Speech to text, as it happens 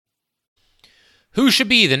Who should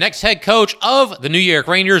be the next head coach of the New York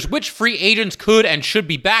Rangers? Which free agents could and should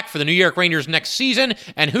be back for the New York Rangers next season?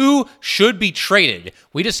 And who should be traded?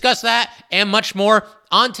 We discuss that and much more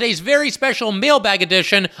on today's very special mailbag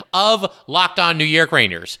edition of Locked On New York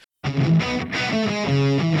Rangers.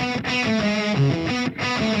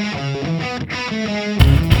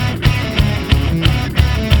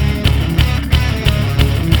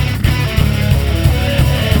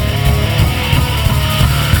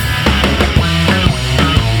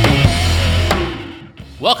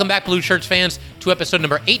 Welcome back, Blue Shirts fans, to episode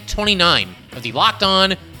number 829 of the Locked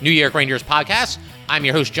On New York Rangers podcast. I'm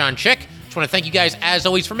your host, John Chick. Just want to thank you guys, as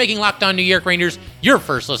always, for making Locked On New York Rangers your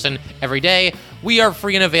first listen every day. We are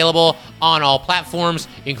free and available on all platforms,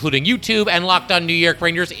 including YouTube, and Locked On New York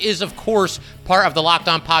Rangers is, of course, part of the Locked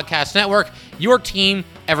On Podcast Network, your team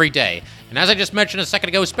every day. And as I just mentioned a second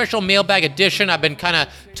ago, special mailbag edition. I've been kind of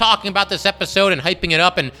talking about this episode and hyping it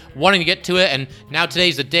up and wanting to get to it. And now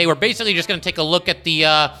today's the day. We're basically just going to take a look at the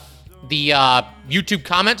YouTube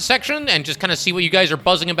comment section and just kind of see what you guys are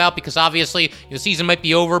buzzing about, because obviously the season might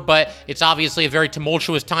be over, but it's obviously a very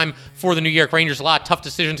tumultuous time for the New York Rangers. A lot of tough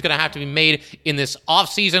decisions going to have to be made in this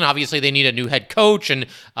offseason. Obviously, they need a new head coach and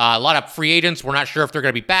a lot of free agents. We're not sure if they're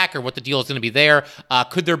going to be back or what the deal is going to be there.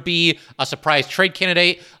 Could there be a surprise trade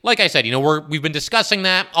candidate? Like I said, we've been discussing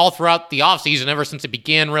that all throughout the offseason, ever since it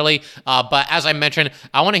began, really. But as I mentioned,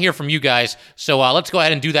 I want to hear from you guys. So let's go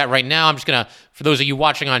ahead and do that right now. I'm just going to, for those of you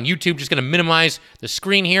watching on YouTube, just going to minimize the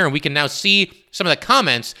screen here, and we can now see some of the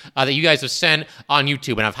comments that you guys have sent on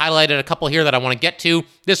YouTube. And I've highlighted a couple here that I want to get to.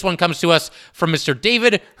 This one comes to us from Mr.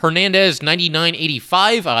 David Hernandez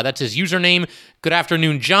 9985. That's his username. Good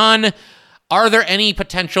afternoon, John. Are there any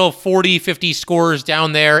potential 40, 50 scorers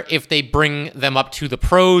down there if they bring them up to the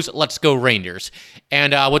pros? Let's go Rangers.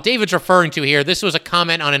 And what David's referring to here, this was a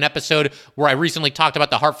comment on an episode where I recently talked about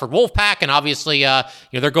the Hartford Wolfpack, and obviously,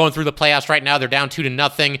 they're going through the playoffs right now. They're down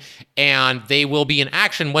 2-0, and they will be in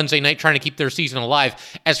action Wednesday night trying to keep their season alive.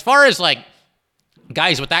 As far as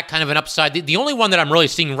guys with that kind of an upside, the only one that I'm really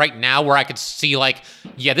seeing right now where I could see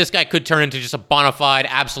this guy could turn into just a bona fide,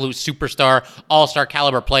 absolute superstar, all-star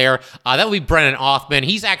caliber player, that would be Brennan Othmann.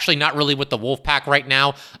 He's actually not really with the Wolfpack right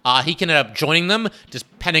now. He can end up joining them, just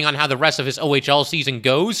depending on how the rest of his OHL season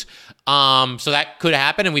goes. So that could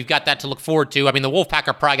happen, and we've got that to look forward to. I mean, the Wolfpack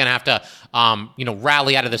are probably going to have to,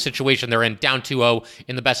 rally out of the situation they're in, down 2-0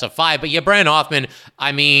 in the best of 5. But yeah, Brennan Othmann,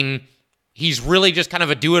 I mean, he's really just kind of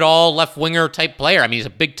a do-it-all left-winger type player. I mean, he's a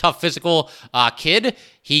big, tough, physical kid.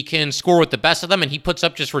 He can score with the best of them, and he puts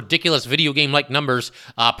up just ridiculous video game-like numbers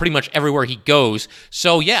pretty much everywhere he goes.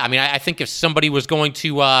 So, yeah, I mean, I think if somebody was going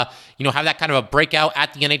to, have that kind of a breakout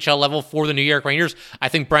at the NHL level for the New York Rangers, I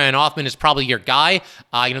think Brennan Othmann is probably your guy.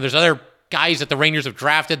 There's other guys that the Rangers have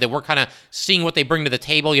drafted that we're kind of seeing what they bring to the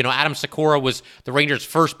table. Adam Sikora was the Rangers'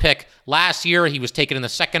 first pick last year. He was taken in the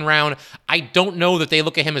second round. I don't know that they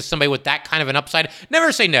look at him as somebody with that kind of an upside.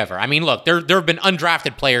 Never say never. I mean, look, there have been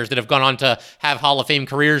undrafted players that have gone on to have Hall of Fame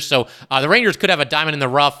careers, so the Rangers could have a diamond in the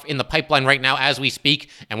rough in the pipeline right now as we speak,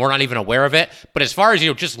 and we're not even aware of it. But as far as,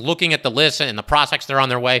 just looking at the list and the prospects that are on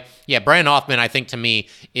their way, yeah, Brennan Othmann, I think, to me,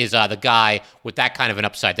 is the guy with that kind of an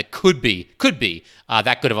upside that could be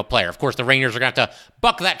that good of a player. Of course, the Rangers are going to have to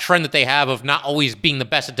buck that trend that they have of not always being the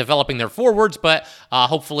best at developing their forwards, but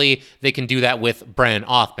hopefully they can do that with Brennan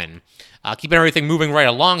Othmann. Keeping everything moving right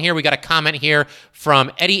along here, we got a comment here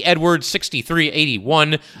from Eddie Edwards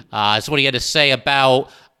 6381. This is what he had to say about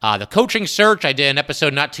the coaching search. I did an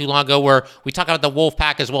episode not too long ago where we talked about the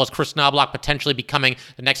Wolfpack as well as Chris Knoblauch potentially becoming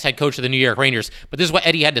the next head coach of the New York Rangers. But this is what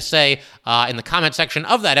Eddie had to say in the comment section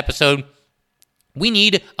of that episode. We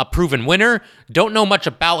need a proven winner. Don't know much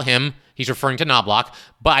about him. He's referring to Knoblauch.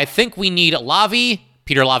 But I think we need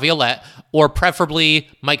Peter Laviolette, or preferably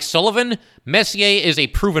Mike Sullivan. Messier is a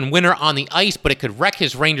proven winner on the ice, but it could wreck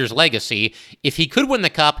his Rangers legacy. If he could win the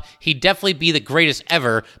cup, he'd definitely be the greatest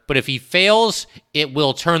ever. But if he fails, it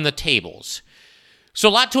will turn the tables. So a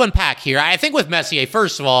lot to unpack here. I think with Messier,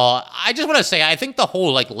 first of all, I just want to say I think the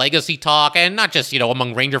whole legacy talk, and not just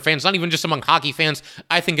among Ranger fans, not even just among hockey fans.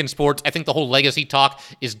 I think in sports, I think the whole legacy talk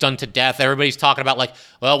is done to death. Everybody's talking about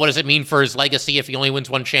well, what does it mean for his legacy if he only wins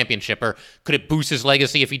one championship, or could it boost his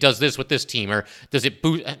legacy if he does this with this team, or does it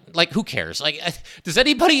boost? Who cares? Does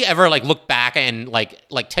anybody ever look back and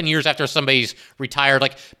 10 years after somebody's retired?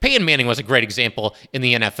 Peyton Manning was a great example in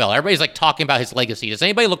the NFL. Everybody's talking about his legacy. Does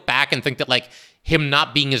anybody look back and think that him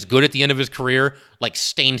not being as good at the end of his career,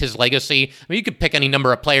 stained his legacy? I mean, you could pick any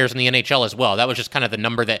number of players in the NHL as well. That was just kind of the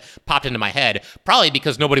number that popped into my head, probably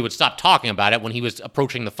because nobody would stop talking about it when he was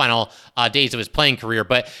approaching the final days of his playing career.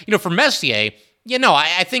 But, for Messier,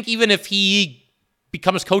 I think even if he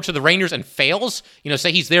becomes coach of the Rangers and fails,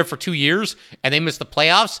 say he's there for 2 years and they miss the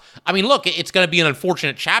playoffs. I mean, look, it's going to be an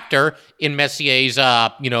unfortunate chapter in Messier's,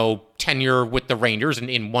 tenure with the Rangers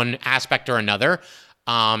in one aspect or another.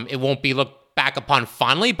 It won't be looked back upon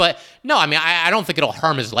fondly, but no, I mean, I don't think it'll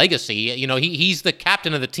harm his legacy. He's the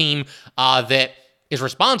captain of the team that is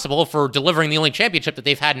responsible for delivering the only championship that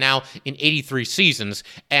they've had now in 83 seasons.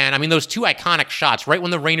 And I mean, those two iconic shots, right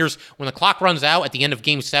when the clock runs out at the end of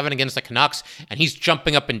Game 7 against the Canucks, and he's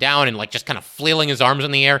jumping up and down and just kind of flailing his arms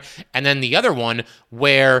in the air. And then the other one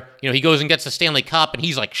where, he goes and gets the Stanley Cup and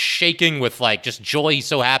he's shaking with just joy. He's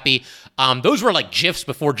so happy. Those were GIFs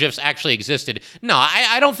before GIFs actually existed. No,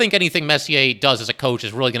 I don't think anything Messier does as a coach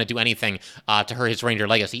is really going to do anything to hurt his Ranger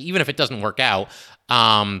legacy, even if it doesn't work out.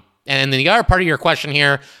 And then the other part of your question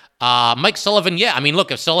here, Mike Sullivan, yeah, I mean,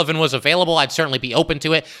 look, if Sullivan was available, I'd certainly be open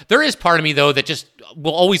to it. There is part of me, though, that just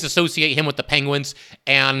will always associate him with the Penguins,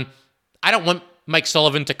 and I don't want Mike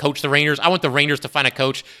Sullivan to coach the Rangers. I want the Rangers to find a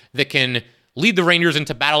coach that can lead the Rangers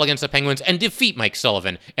into battle against the Penguins and defeat Mike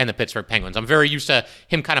Sullivan and the Pittsburgh Penguins. I'm very used to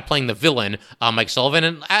him kind of playing the villain, Mike Sullivan,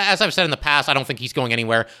 and as I've said in the past, I don't think he's going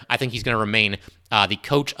anywhere. I think he's going to remain the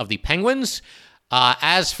coach of the Penguins.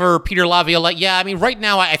 As for Peter Laviolette, yeah, I mean, right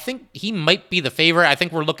now, I think he might be the favorite. I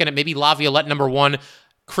think we're looking at maybe Laviolette number 1,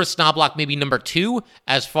 Chris Knoblauch maybe number 2,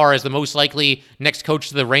 as far as the most likely next coach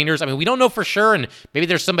to the Rangers. I mean, we don't know for sure, and maybe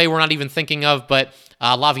there's somebody we're not even thinking of, but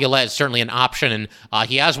Laviolette is certainly an option, and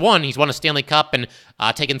he has won. He's won a Stanley Cup and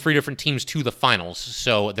taken 3 different teams to the finals,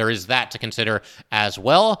 so there is that to consider as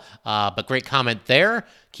well. But great comment there.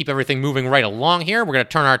 Keep everything moving right along here. We're going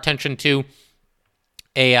to turn our attention to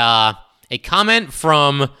a comment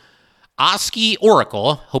from Oski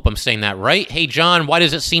Oracle. Hope I'm saying that right. Hey, John, why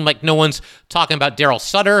does it seem like no one's talking about Daryl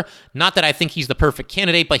Sutter? Not that I think he's the perfect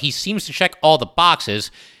candidate, but he seems to check all the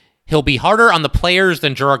boxes. He'll be harder on the players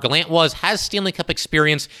than Gerard Gallant was, has Stanley Cup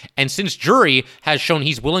experience, and since Drury has shown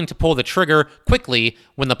he's willing to pull the trigger quickly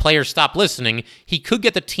when the players stop listening, he could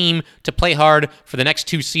get the team to play hard for the next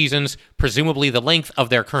 2 seasons, presumably the length of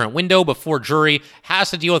their current window, before Drury has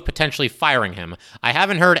to deal with potentially firing him. I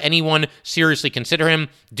haven't heard anyone seriously consider him.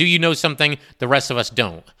 Do you know something the rest of us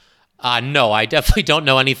don't? No, I definitely don't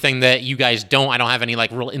know anything that you guys don't. I don't have any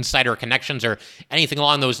real insider connections or anything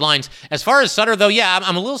along those lines. As far as Sutter, though, yeah,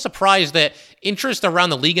 I'm a little surprised that interest around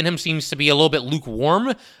the league in him seems to be a little bit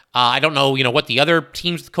lukewarm. I don't know, what the other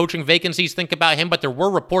teams' coaching vacancies think about him, but there were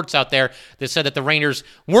reports out there that said that the Rangers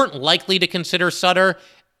weren't likely to consider Sutter,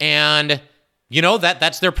 and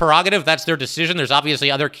that's their prerogative, that's their decision. There's obviously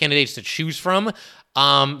other candidates to choose from.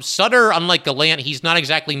 Sutter, unlike Gallant, he's not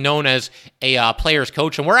exactly known as a player's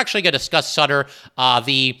coach, and we're actually going to discuss Sutter.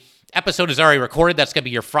 The episode is already recorded. That's going to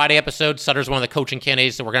be your Friday episode. Sutter's one of the coaching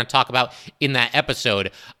candidates that we're going to talk about in that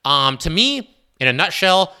episode. To me, in a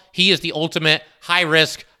nutshell, he is the ultimate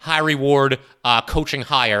high-risk, high-reward coaching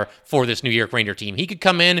hire for this New York Ranger team. He could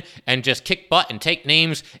come in and just kick butt and take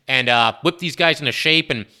names and whip these guys into shape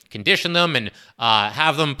and condition them and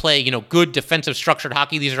have them play, good defensive structured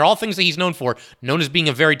hockey. These are all things that he's known for, known as being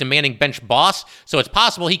a very demanding bench boss. So it's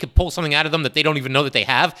possible he could pull something out of them that they don't even know that they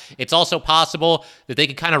have. It's also possible that they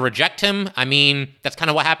could kind of reject him. I mean, that's kind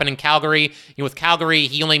of what happened in Calgary. With Calgary,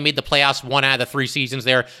 he only made the playoffs 1 out of the 3 seasons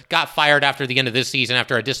there, got fired after the end of this season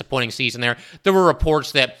after a disappointing season there. There were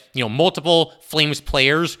reports that, multiple Flames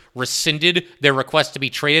players rescinded their request to be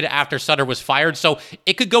traded after Sutter was fired. So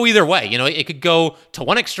it could go either way. It could go to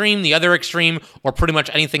one extreme, the other extreme, or pretty much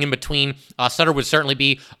anything in between. Sutter would certainly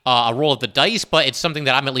be a roll of the dice, but it's something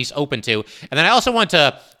that I'm at least open to. And then I also want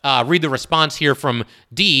to read the response here from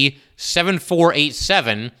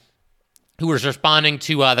D7487, who was responding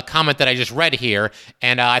to the comment that I just read here,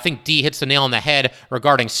 and I think D hits the nail on the head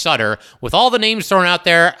regarding Sutter. With all the names thrown out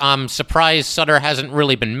there, I'm surprised Sutter hasn't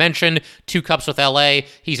really been mentioned. 2 cups with LA.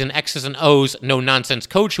 He's an X's and O's, no-nonsense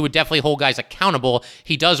coach who would definitely hold guys accountable.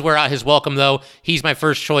 He does wear out his welcome, though. He's my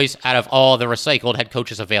first choice out of all the recycled head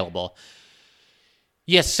coaches available.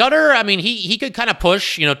 Yes, Sutter, I mean, he could kind of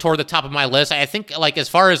push, toward the top of my list. I think, as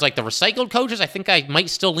far as, the recycled coaches, I think I might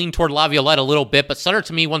still lean toward Laviolette a little bit, but Sutter,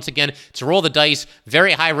 to me, once again, it's a roll of the dice,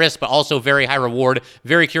 very high risk, but also very high reward.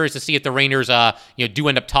 Very curious to see if the Rangers, do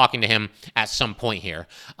end up talking to him at some point here.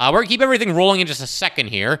 We're going to keep everything rolling in just a second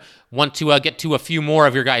here. Want to get to a few more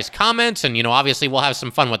of your guys' comments, and, obviously we'll have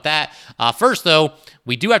some fun with that. First, though,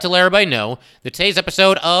 we do have to let everybody know that today's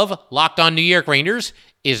episode of Locked On New York Rangers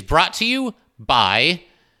is brought to you by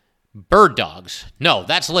Bird Dogs. No,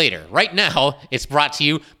 that's later. Right now, it's brought to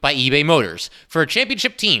you by eBay Motors. For a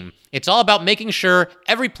championship team, it's all about making sure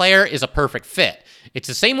every player is a perfect fit. It's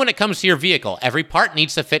the same when it comes to your vehicle. Every part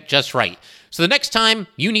needs to fit just right. So the next time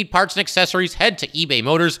you need parts and accessories, head to eBay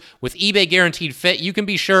Motors. With eBay Guaranteed Fit, you can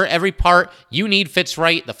be sure every part you need fits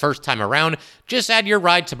right the first time around. Just add your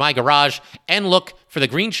ride to My Garage and look for the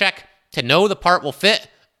green check to know the part will fit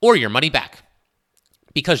or your money back.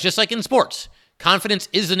 Because just like in sports, confidence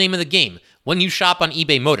is the name of the game when you shop on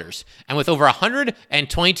eBay Motors. And with over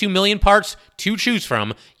 122 million parts to choose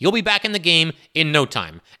from, you'll be back in the game in no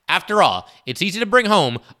time. After all, it's easy to bring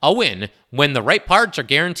home a win when the right parts are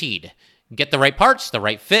guaranteed. Get the right parts, the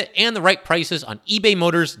right fit, and the right prices on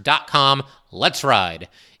ebaymotors.com. Let's ride.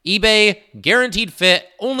 eBay Guaranteed Fit,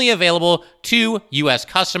 only available to U.S.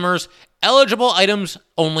 customers. Eligible items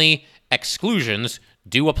only. Exclusions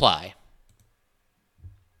do apply.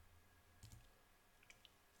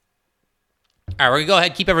 All right, we're going to go ahead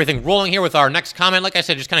and keep everything rolling here with our next comment. Like I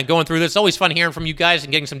said, just kind of going through this. It's always fun hearing from you guys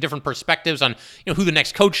and getting some different perspectives on, who the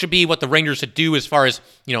next coach should be, what the Rangers should do as far as,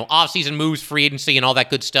 offseason moves, free agency, and all that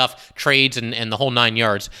good stuff, trades, and the whole 9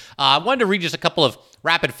 yards. I wanted to read just a couple of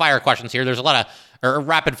rapid-fire questions here. There's a lot of, or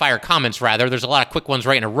rapid-fire comments, rather. There's a lot of quick ones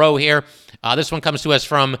right in a row here. This one comes to us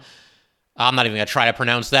from, I'm not even going to try to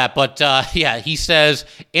pronounce that, but he says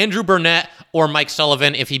Andrew Burnett or Mike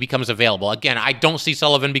Sullivan if he becomes available. Again, I don't see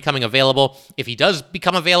Sullivan becoming available. If he does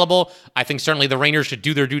become available, I think certainly the Rangers should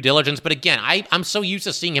do their due diligence. But again, I'm so used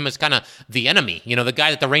to seeing him as kind of the enemy, the guy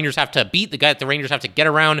that the Rangers have to beat, the guy that the Rangers have to get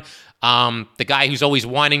around, the guy who's always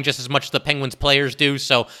whining just as much as the Penguins players do.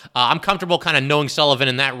 So I'm comfortable kind of knowing Sullivan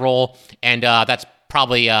in that role, and that's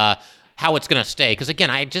probably how it's going to stay. Because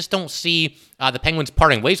again, I just don't see the Penguins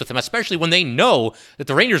parting ways with him, especially when they know that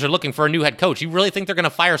the Rangers are looking for a new head coach. You really think they're going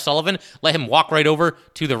to fire Sullivan, let him walk right over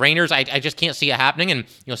to the Rangers? I just can't see it happening.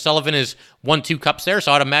 And, Sullivan is won 2 cups there,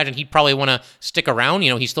 so I'd imagine he'd probably want to stick around.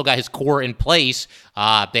 He's still got his core in place.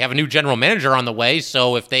 They have a new general manager on the way,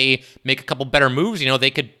 so if they make a couple better moves,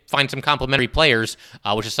 they could find some complementary players,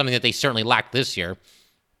 which is something that they certainly lacked this year.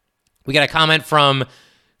 We got a comment from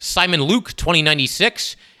Simon Luke,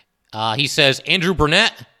 2096. He says, Andrew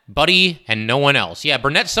Burnett, Buddy, and no one else. Yeah,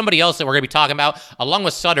 Burnett's somebody else that we're going to be talking about, along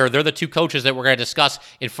with Sutter. They're the 2 coaches that we're going to discuss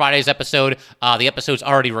in Friday's episode. The episode's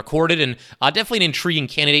already recorded, and definitely an intriguing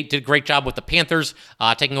candidate. Did a great job with the Panthers,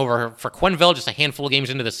 taking over for Quenneville just a handful of games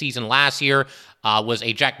into the season last year. Was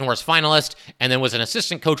a Jack Norris finalist, and then was an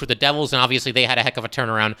assistant coach with the Devils, and obviously they had a heck of a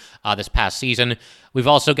turnaround this past season. We've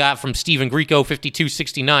also got from Steven Grieco,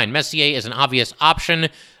 5269. Messier is an obvious option.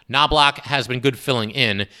 Knoblauch has been good filling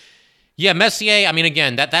in. Yeah, Messier,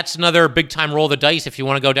 again, that's another big-time roll of the dice if you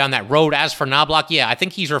want to go down that road. As for Knoblauch, I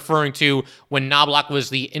think he's referring to when Knoblauch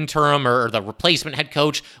was the interim or the replacement head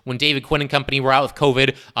coach when David Quinn and company were out with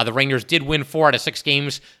COVID. The Rangers did win 4 out of 6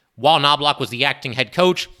 games while Knoblauch was the acting head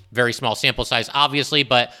coach. Very small sample size, obviously,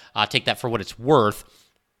 but take that for what it's worth.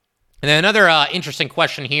 And then another interesting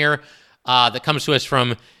question here that comes to us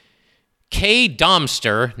from K.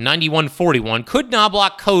 Domster, 9141. Could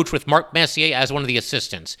Knoblauch coach with Mark Messier as one of the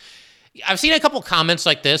assistants? I've seen a couple comments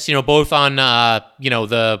like this, both on,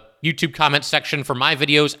 the YouTube comment section for my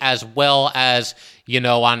videos as well as,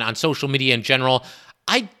 on social media in general.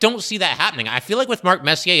 I don't see that happening. I feel like with Mark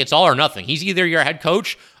Messier, it's all or nothing. He's either your head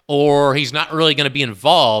coach or he's not really going to be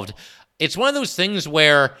involved. It's one of those things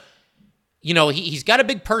where, he's got a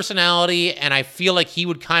big personality, and I feel like he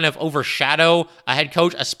would kind of overshadow a head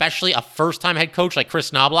coach, especially a first-time head coach like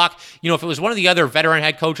Chris Knoblauch. If it was one of the other veteran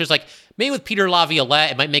head coaches, like maybe with Peter Laviolette,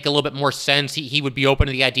 it might make a little bit more sense. He would be open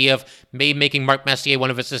to the idea of maybe making Mark Messier one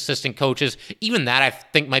of his assistant coaches. Even that, I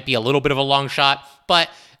think, might be a little bit of a long shot. But,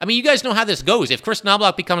 you guys know how this goes. If Chris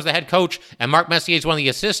Knoblauch becomes the head coach and Mark Messier is one of the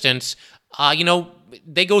assistants,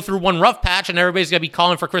 they go through one rough patch and everybody's going to be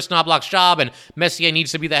calling for Chris Knoblauch's job, and Messier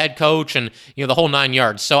needs to be the head coach, and, the whole 9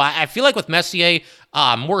 yards. So I feel like with Messier,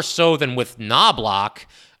 more so than with Knoblauch,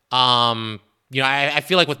 I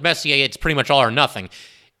feel like with Messier, it's pretty much all or nothing.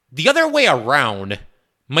 The other way around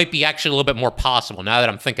might be actually a little bit more possible now that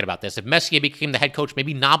I'm thinking about this. If Messier became the head coach,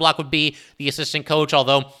 maybe Knoblauch would be the assistant coach,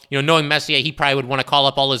 although, knowing Messier, he probably would want to call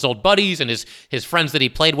up all his old buddies and his friends that he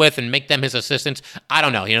played with and make them his assistants. I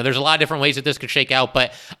don't know. There's a lot of different ways that this could shake out,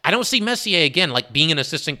 but I don't see Messier, again, like being an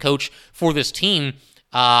assistant coach for this team,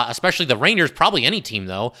 especially the Rangers, probably any team,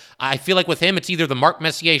 though. I feel like with him, it's either the Mark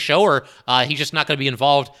Messier show or he's just not going to be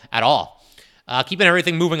involved at all. Keeping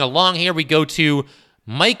everything moving along here, we go to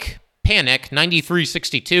Mike Panic,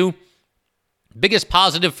 9362. Biggest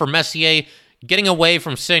positive for Messier, getting away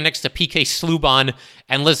from sitting next to PK Sluban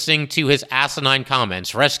and listening to his asinine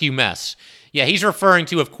comments. Rescue Mess. Yeah, he's referring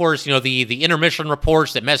to, of course, the intermission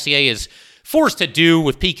reports that Messier is forced to do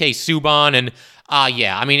with PK Subban. And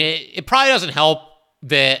it probably doesn't help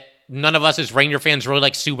that none of us as Ranger fans really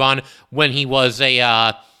like Subban when he was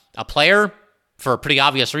a player for pretty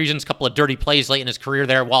obvious reasons. A couple of dirty plays late in his career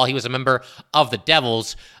there while he was a member of the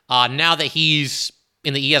Devils. Now that he's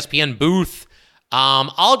in the ESPN booth,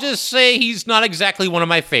 I'll just say he's not exactly one of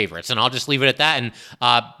my favorites, and I'll just leave it at that. And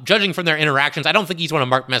judging from their interactions, I don't think he's one of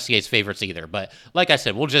Mark Messier's favorites either. But like I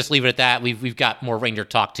said, we'll just leave it at that. We've got more Ranger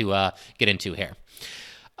talk to get into here.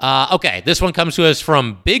 Okay, this one comes to us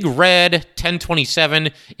from Big Red 1027.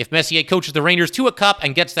 If Messier coaches the Rangers to a cup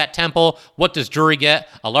and gets that temple, what does Drury get?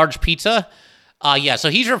 A large pizza? Yeah, so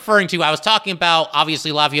he's referring to, I was talking about,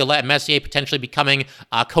 obviously, Laviolette and Messier potentially becoming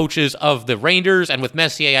coaches of the Rangers, and with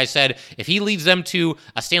Messier, I said, if he leads them to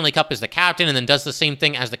a Stanley Cup as the captain and then does the same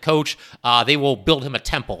thing as the coach, they will build him a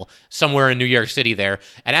temple somewhere in New York City there.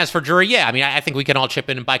 And as for Drury, yeah, I mean, I think we can all chip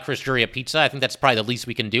in and buy Chris Drury a pizza. I think that's probably the least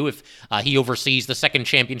we can do if he oversees the second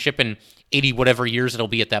championship in 80 whatever years it'll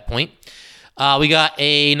be at that point. We got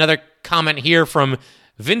another comment here from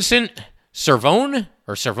Vincent Cervone.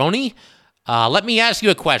 Let me ask you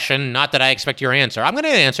a question, not that I expect your answer. I'm going to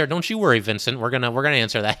answer. Don't you worry, Vincent. We're gonna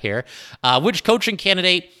answer that here. Which coaching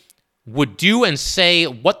candidate would do and say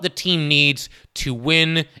what the team needs to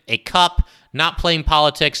win a cup, not playing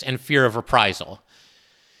politics and fear of reprisal?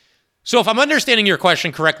 So if I'm understanding your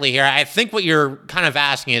question correctly here, I think what you're kind of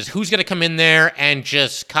asking is who's going to come in there and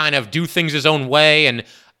just kind of do things his own way and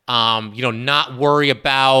not worry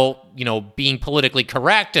about, being politically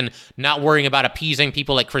correct and not worrying about appeasing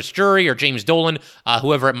people like Chris Drury or James Dolan,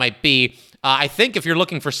 whoever it might be. I think if you're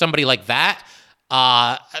looking for somebody like that,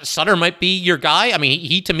 Sutter might be your guy. I mean,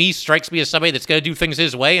 he to me strikes me as somebody that's going to do things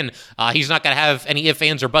his way, and he's not going to have any ifs,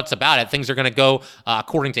 ands, or buts about it. Things are going to go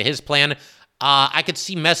according to his plan. I could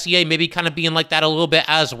see Messier maybe kind of being like that a little bit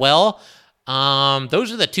as well.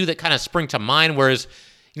 Those are the two that kind of spring to mind, whereas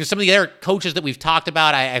some of the other coaches that we've talked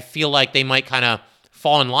about, I feel like they might kind of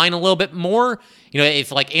fall in line a little bit more.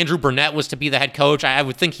 If like Andrew Burnett was to be the head coach, I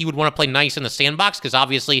would think he would want to play nice in the sandbox because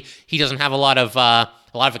obviously he doesn't have a lot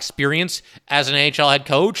of experience as an AHL head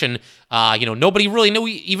coach, and nobody really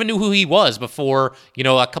even knew who he was before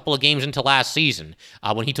a couple of games into last season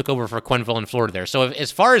when he took over for Quenneville in Florida there. So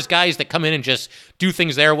as far as guys that come in and just do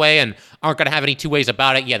things their way and aren't going to have any two ways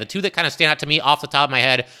about it, yeah, the two that kind of stand out to me off the top of my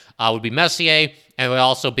head would be Messier and would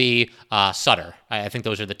also be Sutter. I think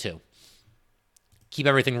those are the two. Keep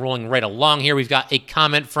everything rolling right along here. We've got a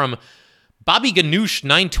comment from Bobby Ganoush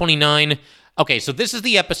 929. Okay, so this is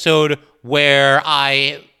the episode where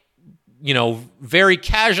I, very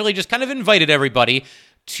casually just kind of invited everybody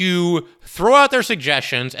to throw out their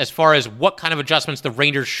suggestions as far as what kind of adjustments the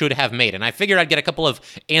Rangers should have made. And I figured I'd get a couple of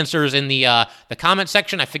answers in the comment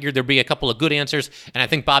section. I figured there'd be a couple of good answers, and I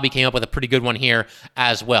think Bobby came up with a pretty good one here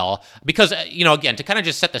as well. Because, again, to kind of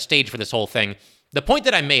just set the stage for this whole thing, the point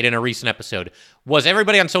that I made in a recent episode was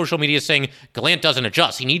everybody on social media saying, Gallant doesn't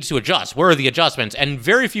adjust. He needs to adjust. Where are the adjustments? And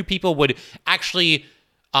very few people would actually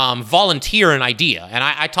volunteer an idea. And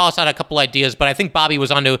I tossed out a couple ideas, but I think Bobby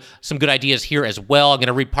was onto some good ideas here as well. I'm going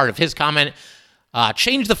to read part of his comment.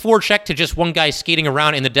 Change the forecheck to just one guy skating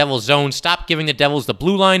around in the Devils zone. Stop giving the Devils the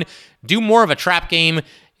blue line. Do more of a trap game.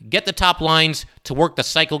 Get the top lines to work the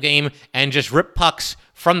cycle game and just rip pucks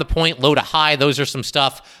from the point low to high. Those are some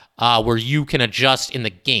stuff where you can adjust in the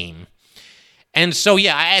game. And so,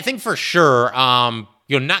 yeah, I think for sure,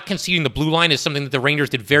 not conceding the blue line is something that the Rangers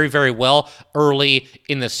did very, very well early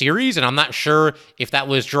in the series, and I'm not sure if that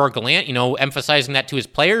was Gerard Gallant, emphasizing that to his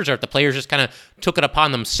players, or if the players just kind of took it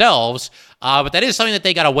upon themselves, but that is something that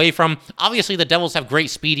they got away from. Obviously, the Devils have great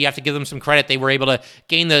speed. You have to give them some credit. They were able to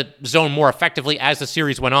gain the zone more effectively as the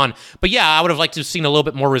series went on. But yeah, I would have liked to have seen a little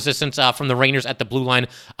bit more resistance from the Rangers at the blue line.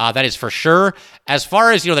 That is for sure. As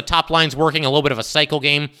far as, the top lines working, a little bit of a cycle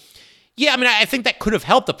game, yeah, I mean, I think that could have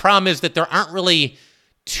helped. The problem is that there aren't really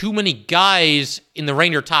too many guys in the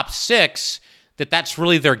Ranger top six that's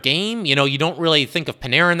really their game. You don't really think of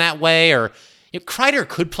Panarin that way, or Kreider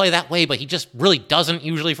could play that way, but he just really doesn't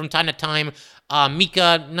usually from time to time.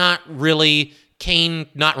 Mika, not really. Kane,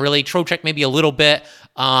 not really. Trocheck, maybe a little bit.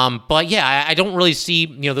 But yeah, I don't really see,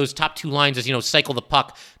 those top two lines as, cycle the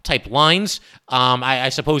puck type lines. I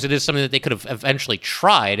suppose it is something that they could have eventually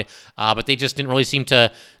tried, but they just didn't really seem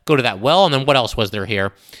to go to that well. And then what else was there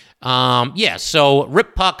here? So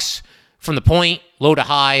rip pucks from the point, low to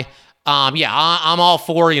high. I'm all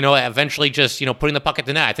for, eventually just, putting the puck at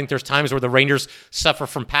the net. I think there's times where the Rangers suffer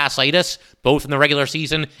from passitis, both in the regular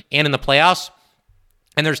season and in the playoffs.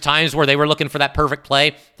 And there's times where they were looking for that perfect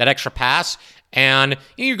play, that extra pass. And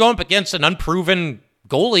you're going up against an unproven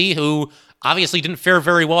goalie who obviously didn't fare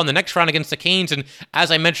very well in the next round against the Canes. And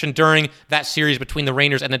as I mentioned during that series between the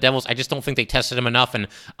Rangers and the Devils, I just don't think they tested him enough. And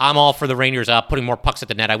I'm all for the Rangers putting more pucks at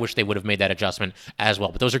the net. I wish they would have made that adjustment as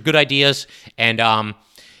well. But those are good ideas. And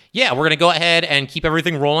yeah, we're going to go ahead and keep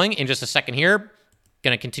everything rolling in just a second here.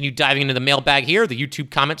 Going to continue diving into the mailbag here, the YouTube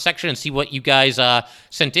comment section, and see what you guys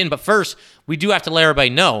sent in. But first, we do have to let everybody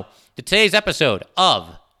know that today's episode of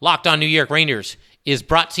Locked On New York Rangers is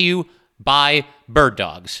brought to you by Bird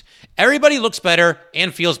Dogs. Everybody looks better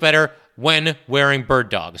and feels better when wearing Bird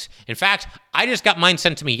Dogs. In fact, I just got mine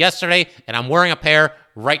sent to me yesterday, and I'm wearing a pair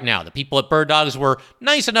right now. The people at Bird Dogs were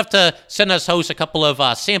nice enough to send us hosts a couple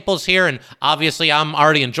of samples here, and obviously I'm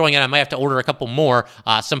already enjoying it. I might have to order a couple more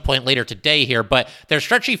some point later today here, but their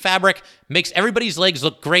stretchy fabric makes everybody's legs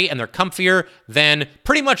look great, and they're comfier than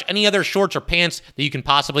pretty much any other shorts or pants that you can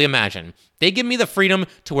possibly imagine. They give me the freedom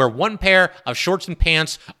to wear one pair of shorts and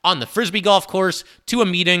pants on the Frisbee golf course, to a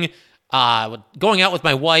meeting, going out with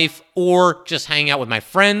my wife, or just hanging out with my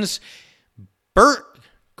friends. Bert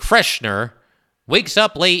Kreschner wakes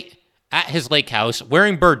up late at his lake house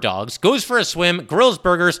wearing Bird Dogs, goes for a swim, grills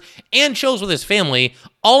burgers, and chills with his family,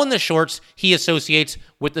 all in the shorts he associates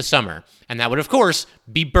with the summer. And that would, of course,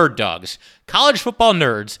 be Bird Dogs. College football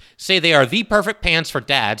nerds say they are the perfect pants for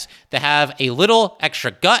dads that have a little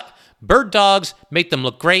extra gut. Bird Dogs make them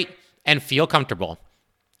look great and feel comfortable.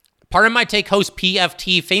 Pardon my take, host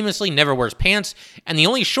PFT famously never wears pants, and the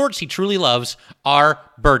only shorts he truly loves are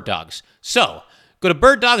Bird Dogs. So, go to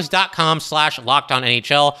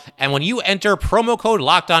birddogs.com/LockedOnNHL, and when you enter promo code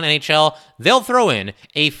LockedOnNHL, they'll throw in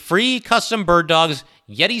a free custom Bird Dogs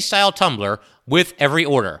Yeti-style tumbler with every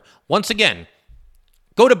order. Once again,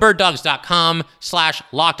 go to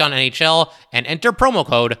birddogs.com/LockedOnNHL and enter promo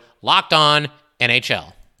code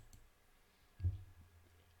LockedOnNHL.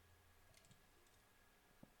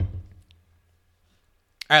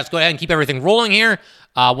 All right, let's go ahead and keep everything rolling here.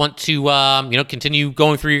 Want to continue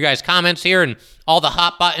going through your guys' comments here and all the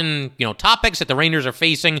hot button topics that the Rangers are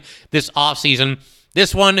facing this offseason.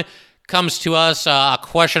 This one comes to us, a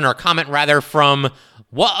question or a comment rather, from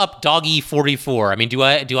What Up Doggy 44. I mean, do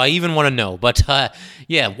I even want to know? But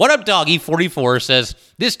yeah, What Up Doggy 44 says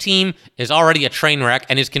this team is already a train wreck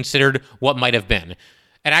and is considered what might have been.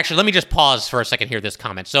 And actually, let me just pause for a second here, this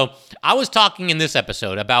comment. So I was talking in this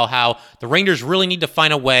episode about how the Rangers really need to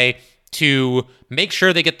find a way to make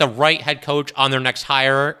sure they get the right head coach on their next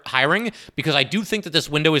hiring, because I do think that this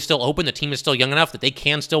window is still open. The team is still young enough that they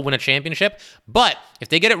can still win a championship. But if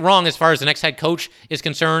they get it wrong as far as the next head coach is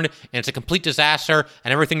concerned, and it's a complete disaster,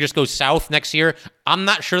 and everything just goes south next year, I'm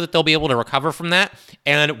not sure that they'll be able to recover from that.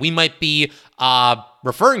 And we might be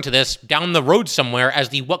referring to this down the road somewhere as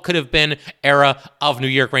the what could have been era of New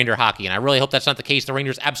York Ranger hockey. And I really hope that's not the case. The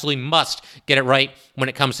Rangers absolutely must get it right when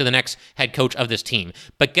it comes to the next head coach of this team.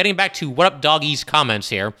 But getting back to What Up Doggy's comments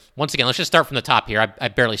here, once again, let's just start from the top here. I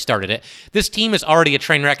barely started it. This team is already a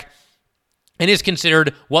train wreck and is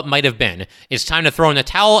considered what might have been. It's time to throw in the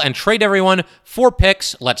towel and trade everyone for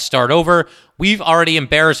picks. Let's start over. We've already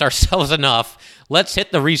embarrassed ourselves enough. Let's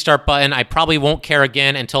hit the restart button. I probably won't care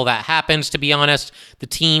again until that happens, to be honest. The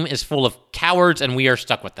team is full of cowards, and we are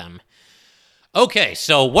stuck with them. Okay,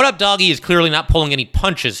 so What Up Doggy is clearly not pulling any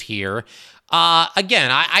punches here.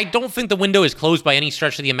 Again, I don't think the window is closed by any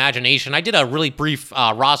stretch of the imagination. I did a really brief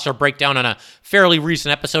roster breakdown on a fairly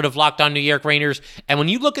recent episode of Locked On New York Rangers, and when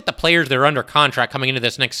you look at the players that are under contract coming into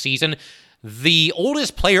this next season, the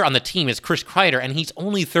oldest player on the team is Chris Kreider, and he's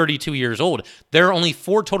only 32 years old. There are only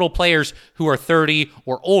 4 total players who are 30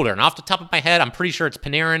 or older. And off the top of my head, I'm pretty sure it's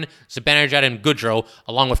Panarin, Zibanejad, and Goodrow,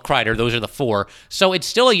 along with Kreider. Those are the 4. So it's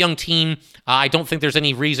still a young team. I don't think there's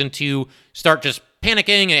any reason to start just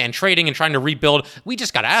panicking and trading and trying to rebuild. We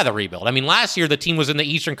just got out of the rebuild. I mean, last year the team was in the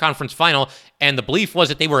Eastern Conference Final, and the belief was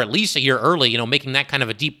that they were at least a year early, making that kind of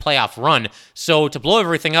a deep playoff run. So to blow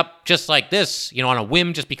everything up just like this, on a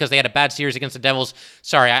whim, just because they had a bad series against the Devils,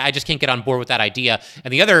 sorry, I just can't get on board with that idea.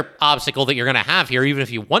 And the other obstacle that you're going to have here, even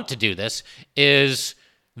if you want to do this, is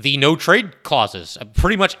the no trade clauses.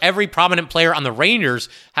 Pretty much every prominent player on the Rangers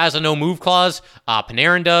has a no move clause.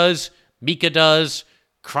 Panarin does, Mika does,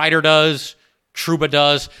 Kreider does, Trouba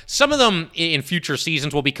does. Some of them in future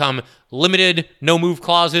seasons will become limited no-move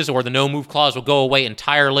clauses, or the no-move clause will go away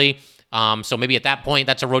entirely. So maybe at that point,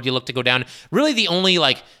 that's a road you look to go down. Really, the only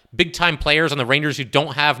big-time players on the Rangers who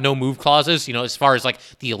don't have no-move clauses, as far as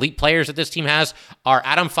the elite players that this team has, are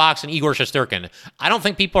Adam Fox and Igor Shesterkin. I don't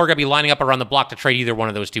think people are going to be lining up around the block to trade either one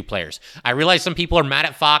of those two players. I realize some people are mad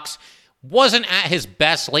at Fox. Wasn't at his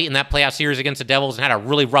best late in that playoff series against the Devils and had a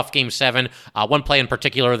really rough Game 7. One play in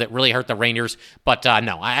particular that really hurt the Rangers. But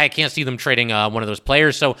no, I can't see them trading one of those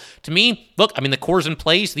players. So to me, look, the core's in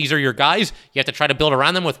place. These are your guys. You have to try to build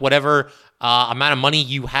around them with whatever amount of money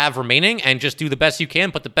you have remaining and just do the best you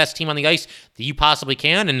can. Put the best team on the ice that you possibly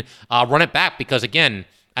can and run it back. Because again,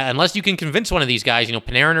 unless you can convince one of these guys,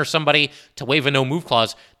 Panarin or somebody, to waive a no-move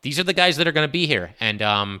clause, these are the guys that are going to be here. And,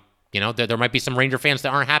 there might be some Ranger fans that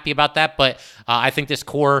aren't happy about that, but I think this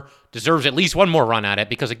core deserves at least one more run at it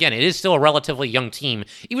because, again, it is still a relatively young team,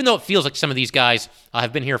 even though it feels like some of these guys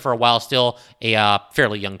have been here for a while, still a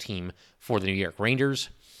fairly young team for the New York Rangers.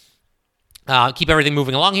 Keep everything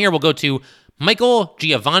moving along here. We'll go to Michael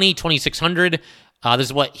Giovanni, 2600. This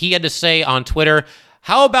is what he had to say on Twitter.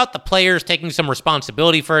 How about the players taking some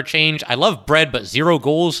responsibility for a change? I love Bread, but 0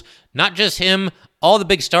 goals. Not just him. All the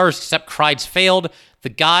big stars except Kreides failed. The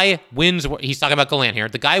guy wins. He's talking about Gallant here.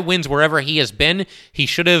 The guy wins wherever he has been. He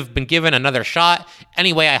should have been given another shot.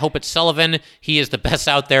 Anyway, I hope it's Sullivan. He is the best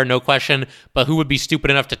out there, no question. But who would be stupid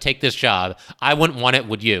enough to take this job? I wouldn't want it,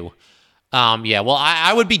 would you? Well,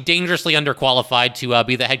 I would be dangerously underqualified to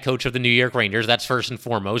be the head coach of the New York Rangers. That's first and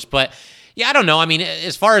foremost. But yeah, I don't know. I mean,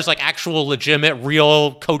 as far as like actual legitimate,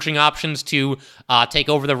 real coaching options to take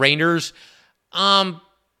over the Rangers,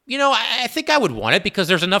 I think I would want it because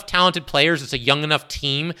there's enough talented players. It's a young enough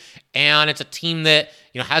team, and it's a team that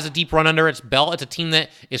has a deep run under its belt. It's a team that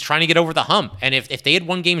is trying to get over the hump. And if they had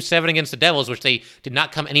won Game 7 against the Devils, which they did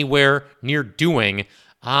not come anywhere near doing,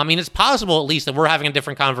 it's possible at least that we're having a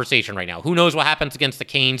different conversation right now. Who knows what happens against the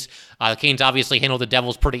Canes? The Canes obviously handle the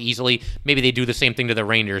Devils pretty easily. Maybe they do the same thing to the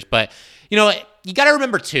Rangers. But, you got to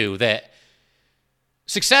remember, too, that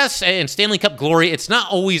success and Stanley Cup glory, it's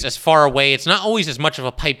not always as far away. It's not always as much of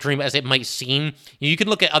a pipe dream as it might seem. You can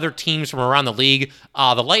look at other teams from around the league.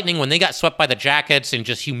 The Lightning, when they got swept by the Jackets in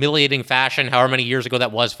just humiliating fashion, however many years ago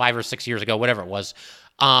that was, 5 or 6 years ago, whatever it was,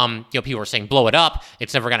 people were saying, blow it up.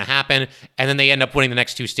 It's never going to happen. And then they end up winning the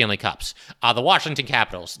next 2 Stanley Cups. The Washington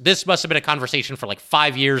Capitals. This must have been a conversation for like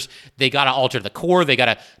 5 years. They got to alter the core. They got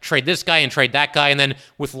to trade this guy and trade that guy. And then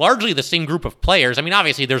with largely the same group of players,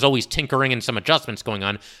 obviously there's always tinkering and some adjustments going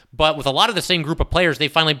on, but with a lot of the same group of players, they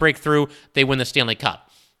finally break through. They win the Stanley Cup.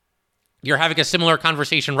 You're having a similar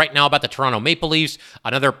conversation right now about the Toronto Maple Leafs,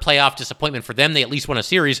 another playoff disappointment for them. They at least won a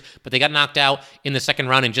series, but they got knocked out in the second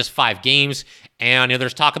round in just 5 games. And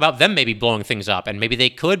there's talk about them maybe blowing things up, and maybe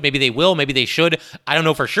they could, maybe they will, maybe they should. I don't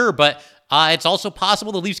know for sure, but it's also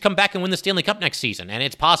possible the Leafs come back and win the Stanley Cup next season, and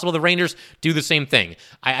it's possible the Rangers do the same thing.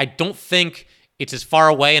 I don't think it's as far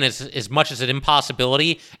away and as much as an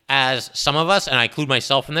impossibility as some of us, and I include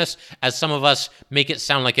myself in this, as some of us make it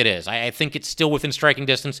sound like it is. I think it's still within striking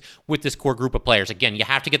distance with this core group of players. Again, you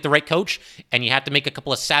have to get the right coach, and you have to make a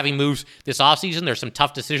couple of savvy moves this offseason. There's some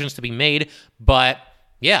tough decisions to be made, but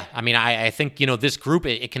yeah, I think, this group,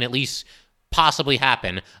 it can at least possibly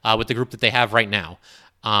happen with the group that they have right now.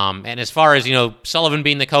 And as far as, Sullivan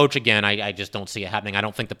being the coach, again, I just don't see it happening. I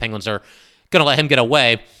don't think the Penguins are going to let him get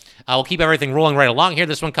away. We'll keep everything rolling right along here.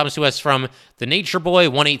 This one comes to us from the Nature Boy,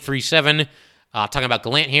 1837, talking about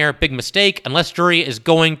Gallant here. Big mistake. Unless Drury is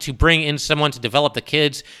going to bring in someone to develop the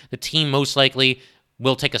kids, the team most likely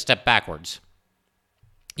will take a step backwards.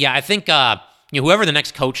 Yeah, I think whoever the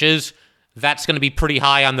next coach is, that's going to be pretty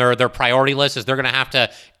high on their priority list, as they're going to have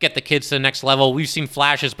to get the kids to the next level. We've seen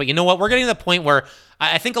flashes, but you know what? We're getting to the point where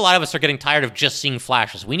I think a lot of us are getting tired of just seeing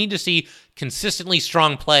flashes. We need to see consistently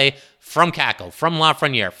strong play from Kakko, from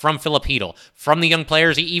Lafreniere, from Philip Hedl, from the young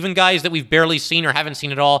players, even guys that we've barely seen or haven't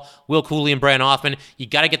seen at all, Will Cooley and Brian Hoffman. You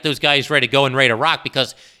got to get those guys ready to go and ready to rock,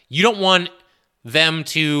 because you don't want them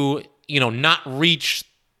to, not reach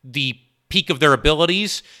the peak of their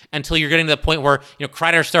abilities until you're getting to the point where,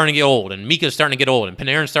 Kreider's starting to get old, and Mika's starting to get old, and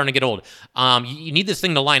Panarin's starting to get old. You need this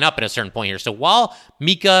thing to line up at a certain point here. So while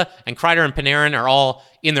Mika and Kreider and Panarin are all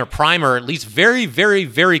in their prime, or at least very, very,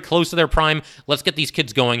 very close to their prime, let's get these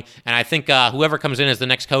kids going. And I think whoever comes in as the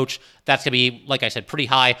next coach, that's going to be, like I said, pretty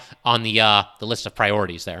high on the list of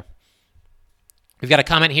priorities there. We've got a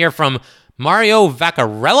comment here from Mario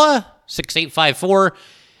Vaccarella, 6854.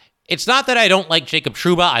 It's not that I don't like Jacob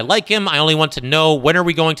Trouba. I like him. I only want to know, when are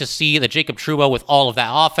we going to see the Jacob Trouba with all of that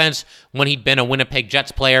offense when he'd been a Winnipeg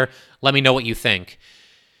Jets player? Let me know what you think.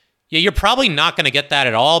 Yeah, you're probably not going to get that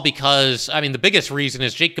at all, because, the biggest reason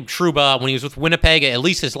is Jacob Trouba, when he was with Winnipeg, at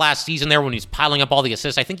least his last season there, when he was piling up all the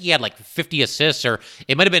assists, I think he had like 50 assists, or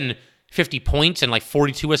it might have been 50 points and like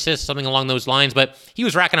 42 assists, something along those lines, but he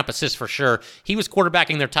was racking up assists for sure. He was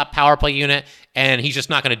quarterbacking their top power play unit, and he's just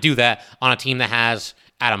not going to do that on a team that has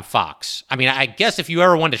Adam Fox. I guess if you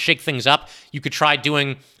ever wanted to shake things up, you could try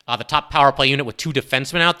doing the top power play unit with 2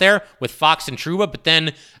 defensemen out there with Fox and Trouba, but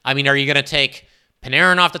then, are you going to take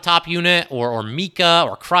Panarin off the top unit, or Mika,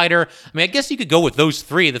 or Kreider? I guess you could go with those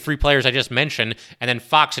the 3 players I just mentioned, and then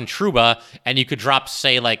Fox and Trouba, and you could drop,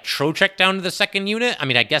 say, like Trocheck down to the second unit.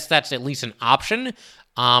 I guess that's at least an option.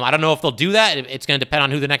 I don't know if they'll do that. It's going to depend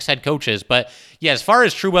on who the next head coach is. But yeah, as far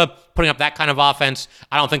as Trouba putting up that kind of offense,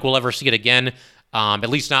 I don't think we'll ever see it again, at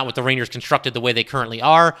least not with the Rangers constructed the way they currently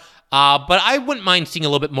are. But I wouldn't mind seeing a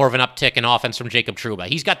little bit more of an uptick in offense from Jacob Trouba.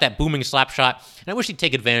 He's got that booming slap shot, and I wish he'd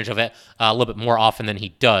take advantage of it a little bit more often than he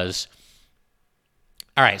does.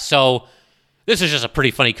 All right, so this is just a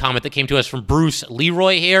pretty funny comment that came to us from Bruce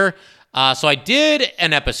Leroy here. So I did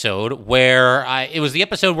an episode where it was the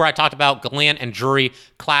episode where I talked about Gallant and Drury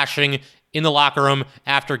clashing in the locker room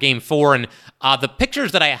after Game 4, and the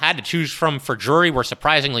pictures that I had to choose from for Drury were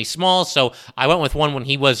surprisingly small, so I went with one when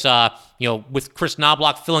he was, with Chris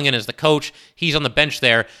Knoblauch filling in as the coach. He's on the bench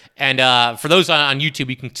there, and for those on YouTube,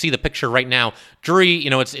 you can see the picture right now. Drury,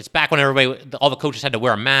 it's back when all the coaches had to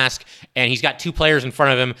wear a mask, and he's got two players in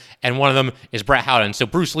front of him, and one of them is Brett Howden. So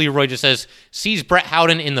Bruce Leroy just says, sees Brett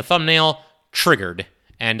Howden in the thumbnail, triggered.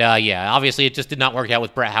 And obviously it just did not work out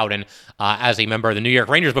with Brett Howden as a member of the New York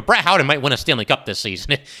Rangers. But Brett Howden might win a Stanley Cup this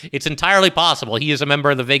season. It's entirely possible. He is a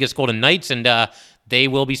member of the Vegas Golden Knights, and they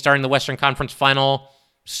will be starting the Western Conference Final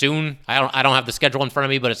soon. I don't have the schedule in front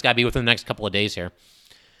of me, but it's got to be within the next couple of days here.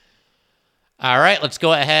 All right, let's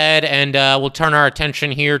go ahead and we'll turn our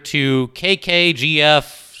attention here to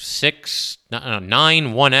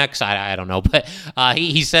KKGF691X. I don't know, but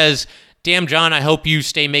he says, damn, John, I hope you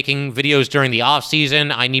stay making videos during the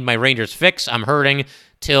offseason. I need my Rangers fix. I'm hurting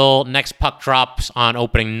till next puck drops on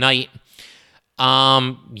opening night.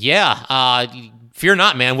 Fear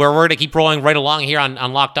not, man. We're going to keep rolling right along here on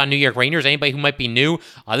Locked On New York Rangers. Anybody who might be new,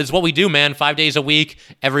 this is what we do, man. 5 days a week,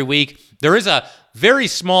 every week. There is a very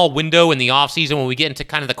small window in the offseason when we get into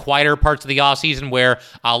kind of the quieter parts of the offseason where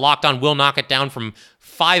Locked On will knock it down from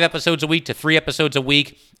 5 episodes a week to 3 episodes a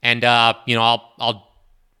week. And, I'll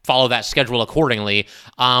follow that schedule accordingly.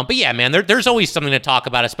 But yeah, man, there's always something to talk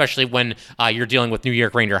about, especially when you're dealing with New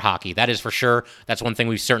York Ranger hockey. That is for sure. That's one thing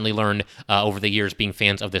we've certainly learned over the years being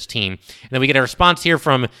fans of this team. And then we get a response here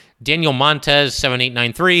from Daniel Montez,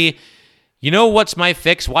 7893. You know what's my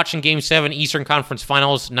fix? Watching Game 7 Eastern Conference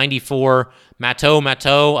Finals, 94,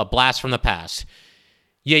 Matteau, a blast from the past.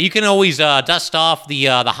 Yeah, you can always dust off the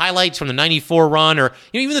highlights from the 94 run or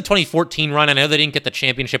even the 2014 run. I know they didn't get the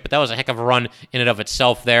championship, but that was a heck of a run in and of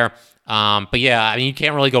itself there. But yeah, I mean, you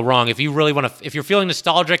can't really go wrong. If you really want to, if you're feeling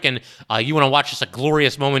nostalgic and you want to watch just a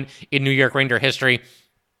glorious moment in New York Ranger history,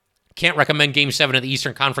 can't recommend Game 7 of the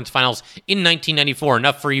Eastern Conference Finals in 1994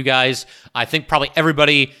 enough for you guys. I think probably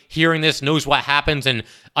everybody hearing this knows what happens and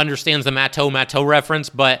understands the Matteau reference,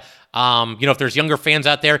 but if there's younger fans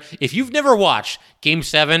out there, if you've never watched Game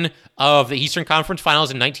 7 of the Eastern Conference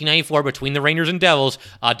Finals in 1994 between the Rangers and Devils,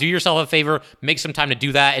 do yourself a favor, make some time to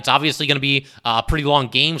do that. It's obviously going to be a pretty long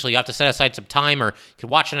game, so you have to set aside some time, or you could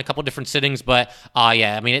watch it in a couple different sittings, but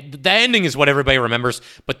the ending is what everybody remembers,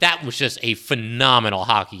 but that was just a phenomenal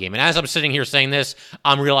hockey game. And as I'm sitting here saying this,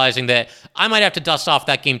 I'm realizing that I might have to dust off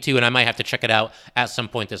that game too, and I might have to check it out at some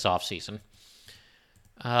point this offseason.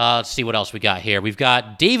 Let's see what else we got here. We've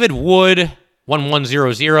got David Wood,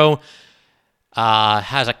 1100,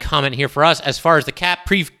 has a comment here for us. As far as the cap,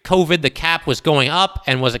 pre-COVID, the cap was going up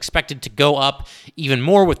and was expected to go up even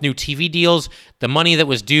more with new TV deals. The money that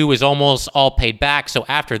was due is almost all paid back. So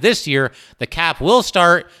after this year, the cap will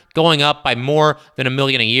start going up by more than $1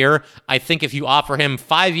 million a year. I think if you offer him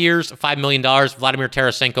 5 years, $5 million, Vladimir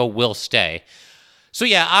Tarasenko will stay. So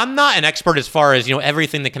yeah, I'm not an expert as far as,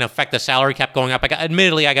 everything that can affect the salary cap going up.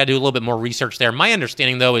 Admittedly, I got to do a little bit more research there. My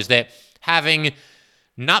understanding, though, is that having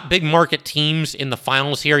not big market teams in the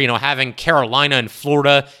finals here, having Carolina and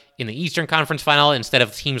Florida in the Eastern Conference Final instead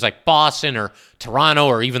of teams like Boston or Toronto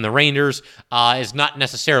or even the Rangers is not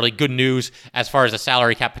necessarily good news as far as the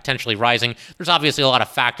salary cap potentially rising. There's obviously a lot of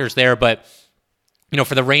factors there, but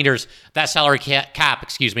for the Rangers, that salary cap,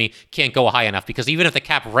 can't go high enough because even if the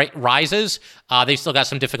cap rises, they've still got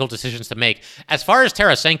some difficult decisions to make. As far as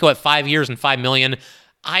Tarasenko at 5 years and $5 million,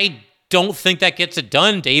 I don't think that gets it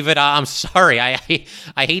done, David. I'm sorry. I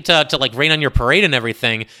hate to rain on your parade and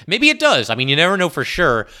everything. Maybe it does. I mean, you never know for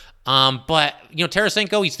sure. But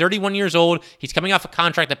Tarasenko, he's 31 years old. He's coming off a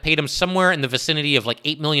contract that paid him somewhere in the vicinity of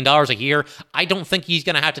 $8 million a year. I don't think he's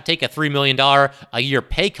going to have to take a $3 million a year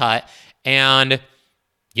pay cut. And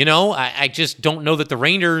I just don't know that the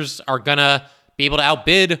Rangers are going to be able to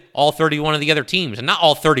outbid all 31 of the other teams. And not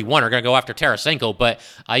all 31 are going to go after Tarasenko, but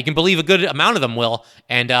you can believe a good amount of them will.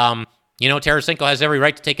 And, Tarasenko has every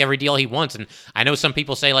right to take every deal he wants. And I know some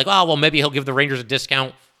people say maybe he'll give the Rangers a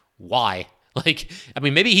discount. Why? Like, I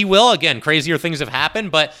mean, maybe he will. Again, crazier things have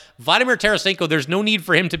happened, but Vladimir Tarasenko, there's no need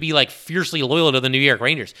for him to be like fiercely loyal to the New York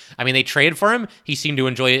Rangers. I mean, they traded for him. He seemed to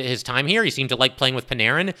enjoy his time here. He seemed to like playing with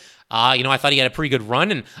Panarin. I thought he had a pretty good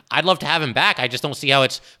run, and I'd love to have him back. I just don't see how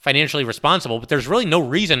it's financially responsible, but there's really no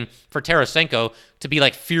reason for Tarasenko to be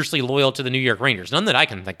like fiercely loyal to the New York Rangers. None that I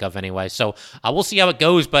can think of anyway. So we'll see how it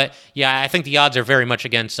goes, but yeah, I think the odds are very much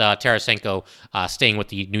against Tarasenko staying with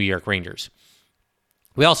the New York Rangers.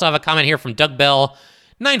 We also have a comment here from Doug Bell,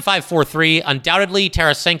 9543. Undoubtedly,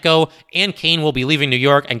 Tarasenko and Kane will be leaving New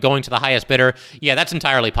York and going to the highest bidder. Yeah, that's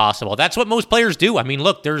entirely possible. That's what most players do. I mean,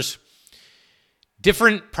 look, there's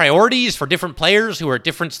different priorities for different players who are at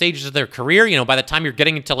different stages of their career. By the time you're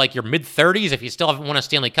getting into like your mid-30s, if you still haven't won a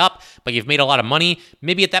Stanley Cup, but you've made a lot of money,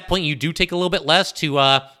 maybe at that point you do take a little bit less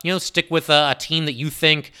to, stick with a team that you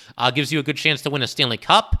think gives you a good chance to win a Stanley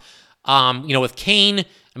Cup. With Kane,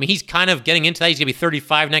 I mean, he's kind of getting into that. He's going to be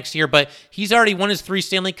 35 next year, but he's already won his 3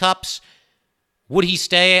 Stanley Cups. Would he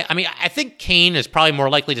stay? I mean, I think Kane is probably more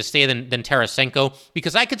likely to stay than Tarasenko,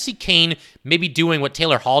 because I could see Kane maybe doing what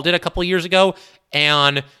Taylor Hall did a couple of years ago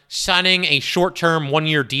and signing a short-term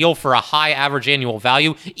 1-year deal for a high average annual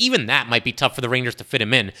value. Even that might be tough for the Rangers to fit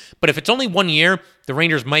him in. But if it's only 1 year, the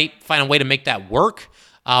Rangers might find a way to make that work.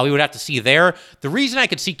 We would have to see there. The reason I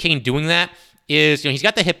could see Kane doing that is, he's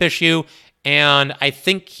got the hip issue, and I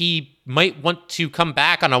think he might want to come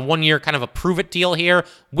back on a 1-year kind of a prove-it deal here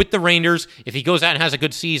with the Rangers. If he goes out and has a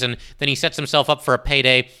good season, then he sets himself up for a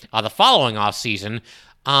payday the following offseason.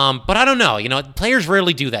 But I don't know. Players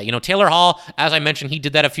rarely do that. Taylor Hall, as I mentioned, he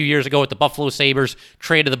did that a few years ago with the Buffalo Sabres,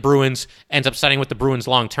 traded the Bruins, ends up signing with the Bruins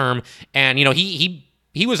long-term, and,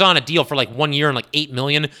 he was on a deal for like 1 year and like $8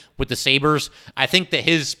 million with the Sabres. I think that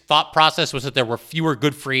his thought process was that there were fewer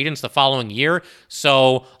good free agents the following year.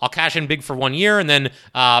 So I'll cash in big for 1 year and then,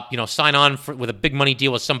 sign on with a big money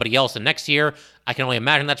deal with somebody else the next year. I can only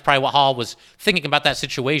imagine that's probably what Hall was thinking about that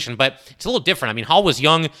situation, but it's a little different. I mean, Hall was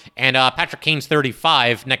young, and Patrick Kane's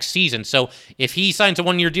 35 next season. So if he signs a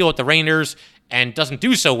 1-year deal with the Rangers and doesn't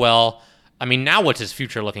do so well, I mean, now what's his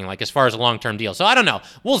future looking like as far as a long-term deal? So I don't know.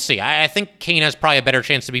 We'll see. I think Kane has probably a better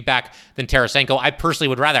chance to be back than Tarasenko. I personally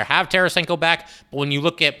would rather have Tarasenko back, but when you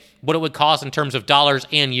look at what it would cost in terms of dollars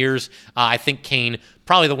and years, I think Kane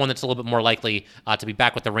probably the one that's a little bit more likely to be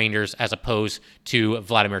back with the Rangers as opposed to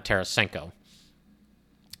Vladimir Tarasenko.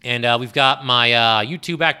 And we've got my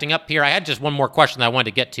YouTube acting up here. I had just one more question that I wanted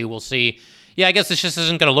to get to. We'll see. Yeah, I guess this just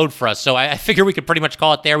isn't going to load for us, so I figure we could pretty much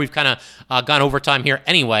call it there. We've kind of gone overtime here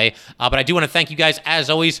anyway, but I do want to thank you guys, as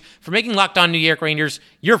always, for making Locked On New York Rangers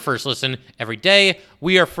your first listen every day.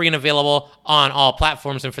 We are free and available on all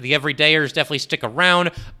platforms, and for the everydayers, definitely stick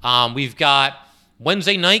around. We've got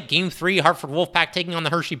Wednesday night, Game 3, Hartford Wolfpack taking on the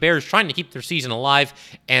Hershey Bears, trying to keep their season alive,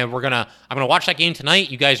 and I'm gonna watch that game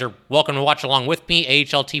tonight. You guys are welcome to watch along with me.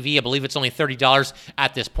 AHL TV, I believe it's only $30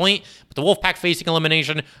 at this point. But the Wolfpack facing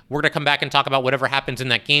elimination, we're gonna come back and talk about whatever happens in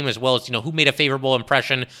that game, as well as who made a favorable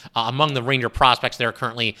impression among the Ranger prospects that are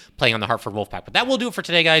currently playing on the Hartford Wolfpack. But that will do it for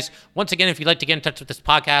today, guys. Once again, if you'd like to get in touch with this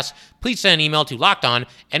podcast, please send an email to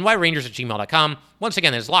lockedonnyrangers@gmail.com. Once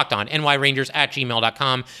again, it's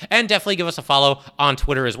lockedonnyrangers@gmail.com, and definitely give us a follow on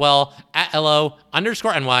Twitter as well,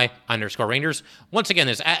 @LO_NY_Rangers. Once again,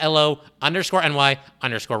 there's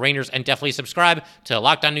 @LO_NY_Rangers, and definitely subscribe to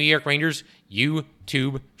Locked On New York Rangers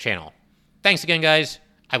YouTube channel. Thanks again, guys.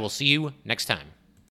 I will see you next time.